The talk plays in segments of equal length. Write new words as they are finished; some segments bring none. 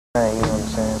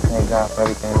God for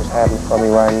everything that's happening for me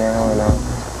right now, and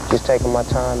just taking my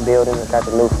time building. I got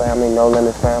the new family, No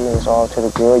Limit family. It's all to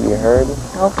the good. You heard me.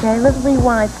 Okay, let's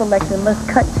rewind selection. Let's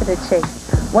cut to the chase.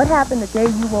 What happened the day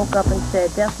you woke up and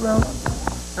said, Death Row,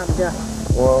 I'm done?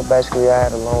 Well, basically, I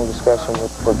had a long discussion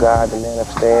with God, the man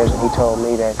upstairs, and he told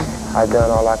me that I'd done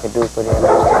all I could do for them. It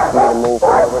was time for me to move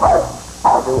forward,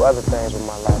 to do other things with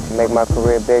my life, to make my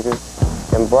career bigger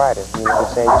and brighter. You know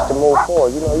what I'm saying? Just to move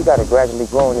forward. You know, you got to gradually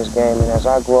grow in this game, and as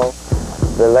I grow,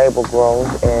 the label grows,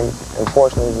 and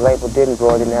unfortunately, the label didn't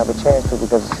grow. I didn't have a chance to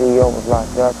because the CEO was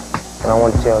locked up, and I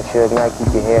want to tell Suge Knight,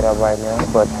 keep your head up right now,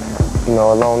 but you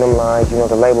know, along them lines, you know,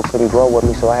 the label couldn't grow with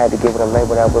me, so I had to give it a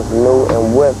label that was new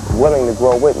and willing to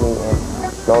grow with me. And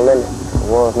No Limit, the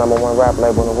world's #1 rap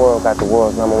label in the world, got the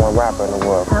world's #1 rapper in the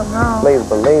world. Hello. Please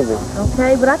believe it.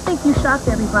 Okay, but I think you shocked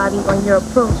everybody on your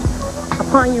approach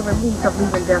upon your release of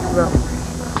leaving Death Row.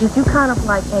 Did you kind of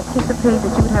like anticipate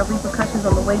that you would have repercussions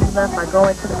on the way you left by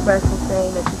going to the press and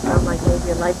saying that you felt like maybe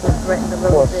your life was threatened a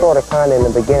little bit? Well, sort of, kind of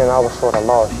in the beginning, I was sort of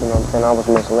lost, you know what I'm saying? I was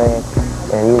misled.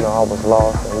 And, you know, I was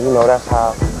lost. And, you know, that's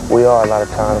how we are a lot of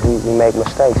times. We make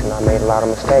mistakes, and I made a lot of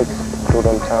mistakes through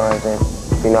them times. And,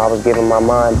 you know, I was giving my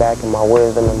mind back and my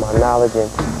wisdom and my knowledge,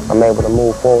 and I'm able to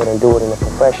move forward and do it in a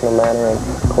professional manner and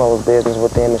close business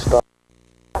with them and start.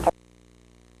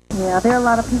 Yeah, there are a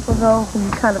lot of people, though, who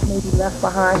you kind of maybe left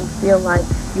behind, who feel like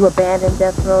you abandoned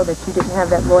Death Row, that you didn't have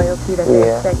that loyalty that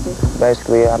they expected.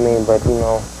 Basically, I mean, but, you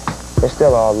know, it's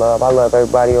still all love. I love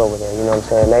everybody over there, you know what I'm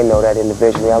saying? They know that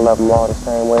individually. I love them all the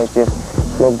same way. It's just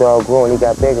Snoop Dogg grew and he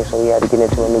got bigger, so he had to get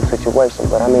into a new situation.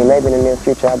 But, I mean, maybe in the near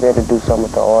future I'll be able to do something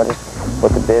with the artists,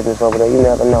 with the business over there. You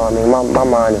never know. I mean, my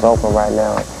mind is open right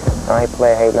now. I ain't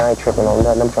playing hating. I ain't tripping on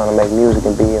nothing. I'm trying to make music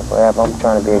and be here forever. I'm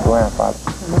trying to be a grandfather.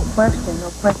 No question,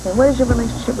 no question. What is your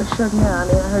relationship with Suge now? I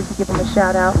mean, I heard you give him a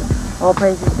shout-out. All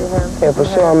praises to him. Yeah, for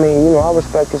sure. I mean, you know, I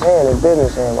respect his hand, his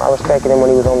business hand. I respected him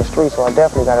when he was on the street, so I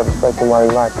definitely got to respect him while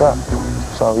he locked up.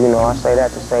 So, you know, I say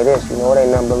that to say this. You know, it ain't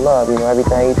nothing but love. You know,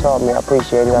 everything he taught me, I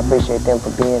appreciate it. I appreciate them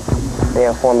for being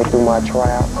there for me through my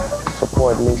trial,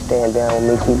 supporting me, staying down with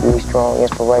me, keeping me strong,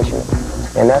 inspirational.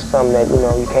 And that's something that, you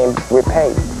know, you can't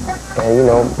repay. And, you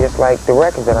know, just like the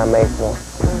records that I made for him.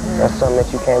 That's something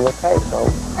that you can't repay. So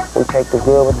we take the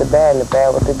good with the bad and the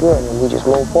bad with the good, and we just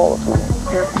move forward from there.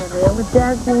 Definitely. And with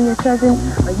Jazz being your cousin,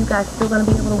 are you guys still going to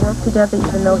be able to work together,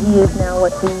 even though he is now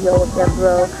CEO of Death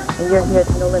Row, and you're here at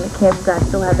the No Limit Camp? You guys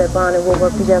still have that bond and will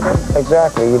work together?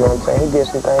 Exactly. You know what I'm saying? He did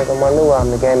some things on my new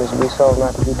album, The Game Is To Be Sold,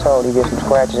 Not To Be Told. He did some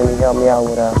scratches, and he helped me out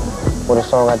with a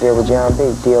song I did with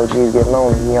Junebug. DOG's Get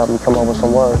Lonely. He helped me come up with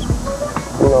some words.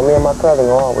 You know, me and my cousin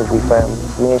will always be family.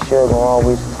 Me and Suge will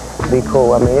always be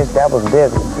cool. I mean, that was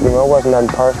business. You know, it wasn't nothing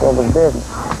personal. It was business.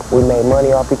 We made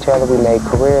money off each other. We made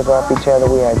careers off each other.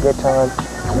 We had good times.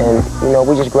 And, you know,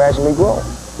 we just gradually grow.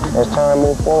 As time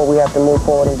moves forward, we have to move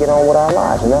forward and get on with our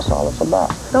lives. And that's all it's about.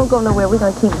 Don't go nowhere. We're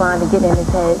going to keep on to get in his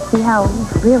head. See how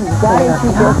he's really Why didn't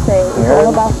you just say, it's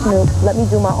all about Snoop. Let me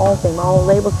do my own thing, my own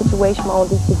label situation, my own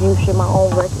distribution, my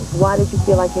own records. Why did you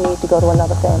feel like you needed to go to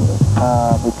another family?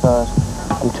 Because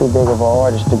I'm too big of an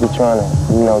artist to be trying to,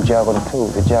 you know, juggle the two,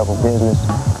 to juggle business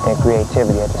and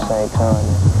creativity at the same time.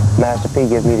 Master P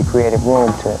gives me the creative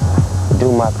room to do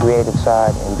my creative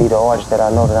side and be the artist that I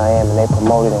know that I am, and they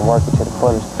promote it and work it to the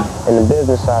fullest. And the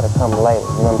business side will come later,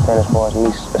 you know what I'm saying, as far as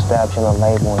me establishing a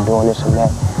label and doing this and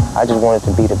that. I just wanted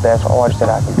to be the best artist that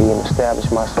I could be and establish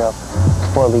myself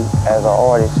fully as an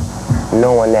artist,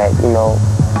 knowing that, you know,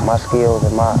 my skills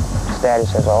and my status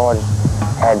as an artist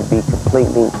had to be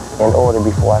completely in order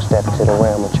before I stepped into the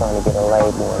realm of trying to get a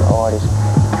label and an artist.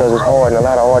 Because it's hard, and a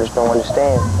lot of artists don't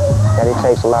understand that it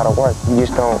takes a lot of work. You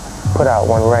just don't put out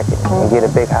one record and get a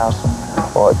big house,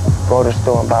 or go to the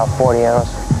store and buy 40 ounce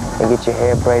and get your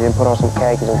hair braided and put on some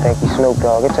khakis and think you Snoop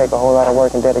Dogg. It takes a whole lot of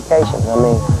work and dedication. I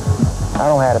mean, I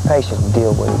don't have the patience to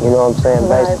deal with it, you know what I'm saying,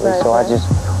 basically. So I just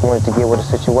wanted to get with a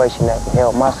situation that can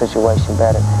help my situation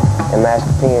better. And Master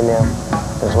P and them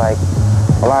was like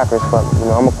blockers for me. You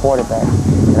know, I'm a quarterback,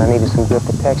 and I needed some good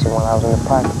protection while I was in the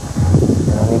pocket.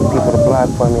 And I needed people to block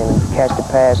for me and catch the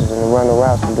passes and run the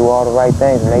routes and do all the right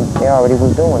things, and they already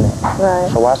was doing that. Right.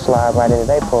 So I slide right into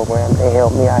their program. They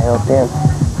helped me, I helped them,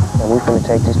 and we finna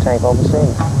take this tank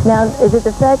overseas. Now, is it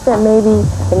the fact that maybe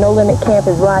the No Limit Camp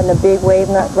is riding a big wave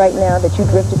right now that you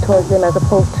drifted towards them as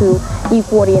opposed to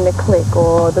E40 and the Click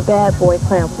or the Bad Boy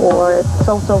Camp or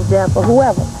So-So Def or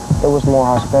whoever? It was more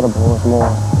hospitable, it was more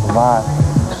vibe.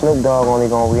 Snoop Dogg only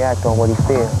gonna react on what he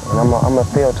feels, and I'm a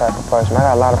feel type of person. I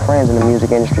got a lot of friends in the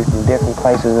music industry from different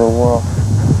places of the world.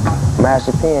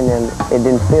 Master P and them, it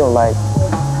didn't feel like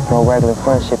no regular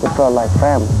friendship, it felt like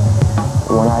family.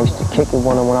 When I used to kick it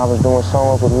when I was doing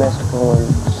songs with Mystical and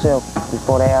Silk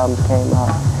before the albums came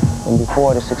out, and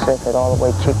before the success had all the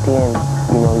way kicked in,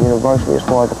 you know, universally as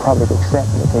far as the public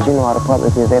accepting it, because you know how the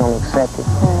public is, they don't accept it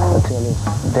until there's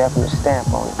a definite stamp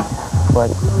on it.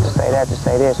 But to say that, to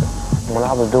say this, when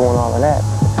I was doing all of that,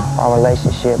 our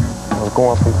relationship was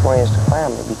going from friends to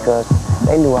family because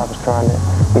they knew I was trying to,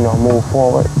 you know, move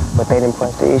forward, but they didn't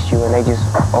press the issue and they just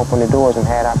opened the doors and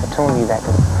had opportunity that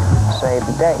could save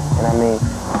the day. And I mean,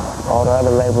 all the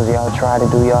other labels, y'all tried to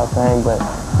do y'all thing, but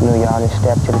you know, y'all didn't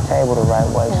step to the table the right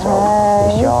way, so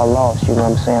it's y'all lost, you know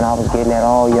what I'm saying? I was getting at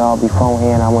all y'all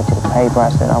beforehand. I went to the paper,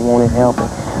 I said I wanted help, and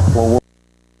well,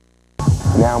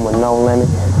 now I'm with No Limit,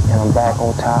 and I'm back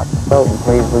on top. So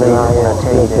please believe me when I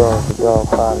tell you this.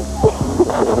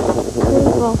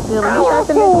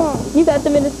 You got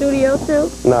them in the studio too?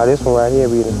 No, this one right here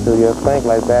be in the studio. Spank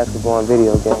like basketball and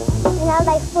video games. And I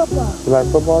like football. You like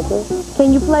football too?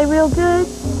 Can you play real good?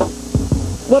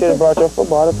 You should have brought your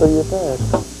football to your fast.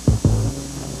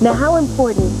 Now, how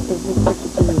important is this picture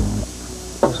to you?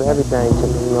 It's everything to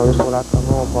me. You know, this is what I come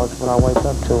home for. This is what I wake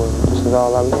up to, and this is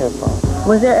all I live for.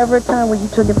 Was there ever a time where you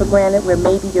took it for granted, where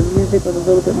maybe your music was a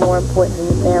little bit more important than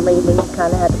your family, and then you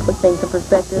kind of had to put things in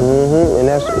perspective? And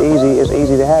that's easy. It's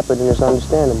easy to happen, and it's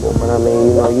understandable. But I mean,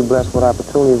 you know, you're blessed with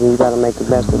opportunities, and you got to make the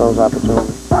best of those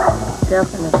opportunities.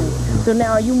 Definitely. So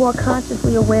now, are you more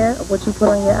consciously aware of what you put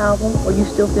on your album, or you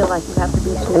still feel like you have to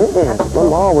be true?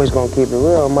 I'm always going to keep it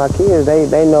real. My kids,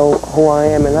 they know who I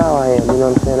am and how I am, you know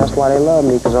what I'm saying? That's why they love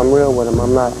me, because I'm real with them.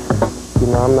 I'm not, you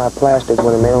know, I'm not plastic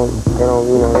with them. They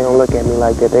don't look at me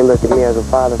like that. They look at me as a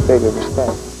father figure of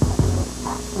respect.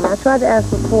 Now, I tried to ask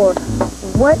before,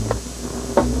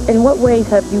 in what ways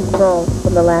have you grown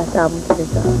from the last album to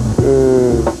this album?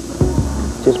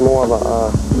 Just more of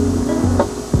a,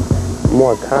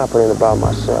 more confident about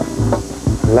myself.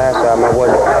 Last album I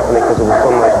wasn't confident because there was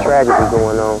so much tragedy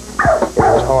going on.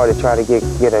 It was hard to try to get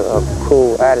a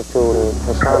cool attitude and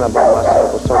persona about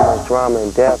myself with so much drama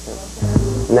and death and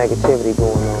negativity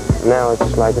going on. Now it's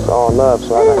just like it's all love,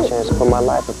 so I got a chance to put my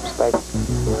life in perspective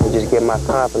and just get my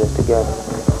confidence together.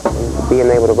 And being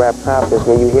able to rap confidence,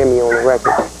 when you hear me on the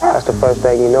record, that's the first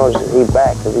thing you notice is he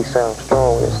back, because he sounds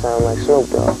strong and it sounds like Snoop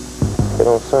Dogg. It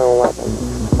don't sound like I'm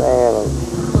sad or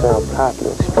sound cocky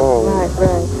and strong.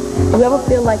 Right. Do you ever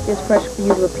feel like there's pressure for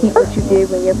you to repeat what you did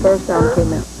when your first album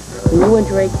came out? When you and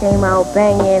Dre came out,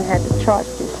 banging, had the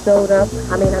charts just showed up.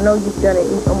 I mean, I know you've done it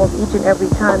almost each and every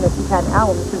time that you've had an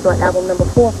album. This is like album number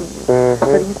 4 for you.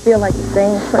 So do you feel like the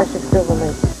same pressure still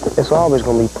remains? It's always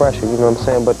going to be pressure, you know what I'm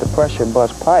saying? But the pressure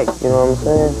busts pipe, you know what I'm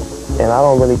saying? And I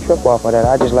don't really trip off of that.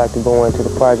 I just like to go into the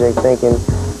project thinking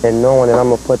and knowing that I'm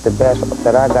going to put the best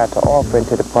that I got to offer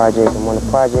into the project. And when the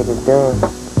project is done,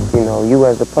 you know, you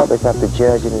as the public have to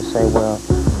judge it and say, well,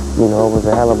 you know, it was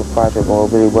a hell of a project, or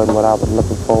it really wasn't what I was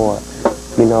looking for.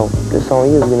 You know, it's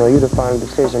on you. You know, you the final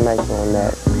decision maker on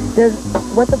that. Does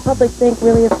what the public think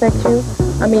really affect you?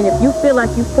 I mean, if you feel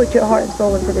like you put your heart and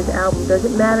soul into this album, does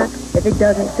it matter if it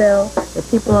doesn't sell? If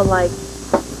people are like,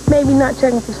 maybe not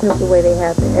checking for Snoop the way they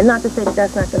have been? And not to say that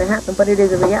that's not going to happen, but it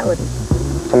is a reality.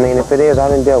 I mean, if it is, I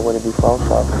done dealt with it before,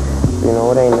 so, you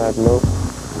know, it ain't nothing new.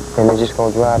 And it's just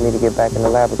gonna drive me to get back in the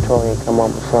laboratory and come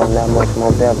up with something that much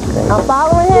more devastating. I'm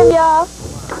following him, y'all.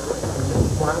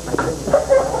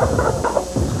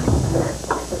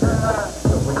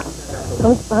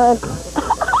 Come on.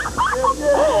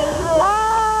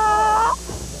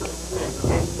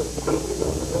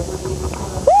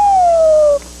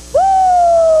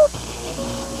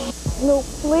 No,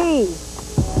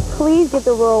 please get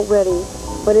the road ready.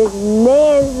 But his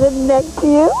man's sitting next to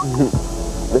you.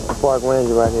 This is the Park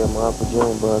Ranger right here, my Uncle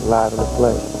Junebug, live in the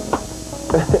flesh.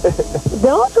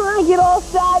 Don't try and get all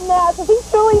shy now, because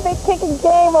he's truly been kicking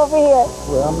game over here.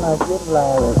 Well, I'm not getting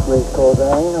live in flesh, because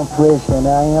I am fresh and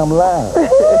I am live.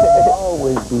 I'll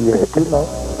always be there, you know.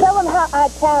 Tell him how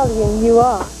Italian you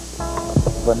are.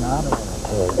 Banana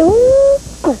Italian.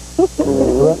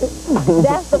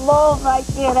 That's the mold right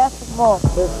there, that's the mold.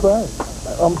 That's right.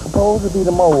 I'm supposed to be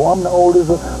the mold. I'm the oldest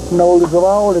of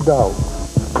all the dogs.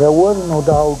 There wasn't no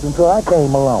dogs until I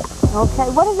came along. Okay,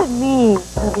 what does it mean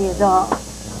to be a dog?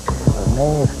 A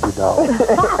nasty dog.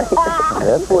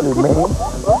 That's what it means.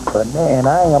 But man,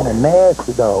 I am a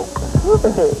nasty dog.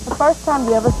 The first time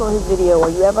you ever saw his video or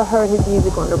you ever heard his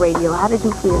music on the radio, how did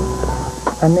you feel?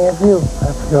 I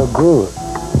felt good.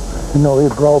 You know,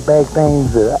 it brought back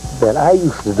things that I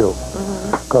used to do.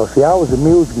 Because, see, I was a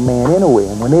music man anyway,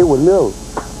 and when they were little,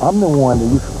 I'm the one that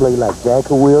used to play like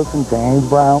Jackie Wilson, James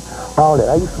Brown, all that.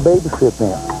 I used to babysit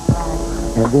them.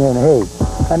 And then, hey,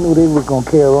 I knew they was going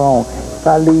to carry on. If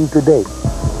I leave today,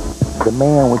 the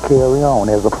man would carry on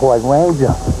as a park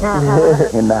ranger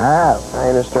in the house. I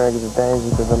ain't a stranger to danger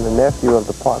because I'm the nephew of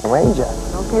the park ranger.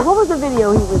 Okay, what was the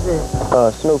video he was in?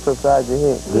 Snoop Upside Your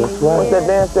Head. That's right. What's that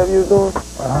dance step you was doing?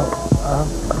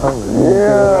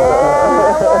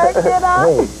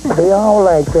 Hey, they all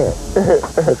like that.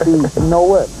 But see, you know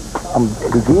what? I'm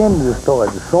beginning to start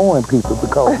showing people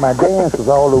because my dance is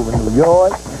all over New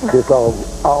York, it's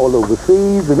all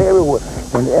overseas and everywhere.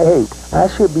 And hey, I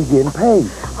should be getting paid.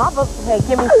 Hey,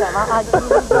 give me some.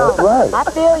 That's right. I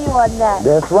feel you on that.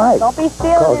 That's right. Don't be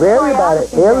stealing. Because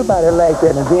everybody like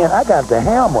that. And then I got the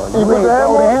hammer. You put the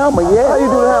hammer? Yeah. How you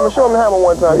do the hammer? Show them the hammer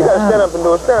one time. You gotta stand up and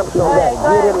do a stamp. You gotta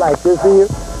get it like this here,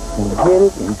 and get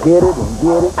it, and get it, and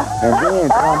get it, and then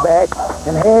come back,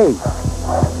 and hey,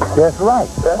 that's right.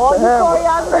 That's all the you hammer.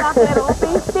 choreographers out there, don't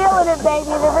be stealing it,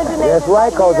 baby. It originated. That's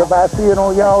right, because if I see it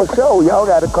on y'all show, y'all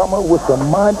got to come up with some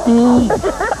money.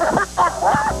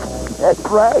 That's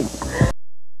right.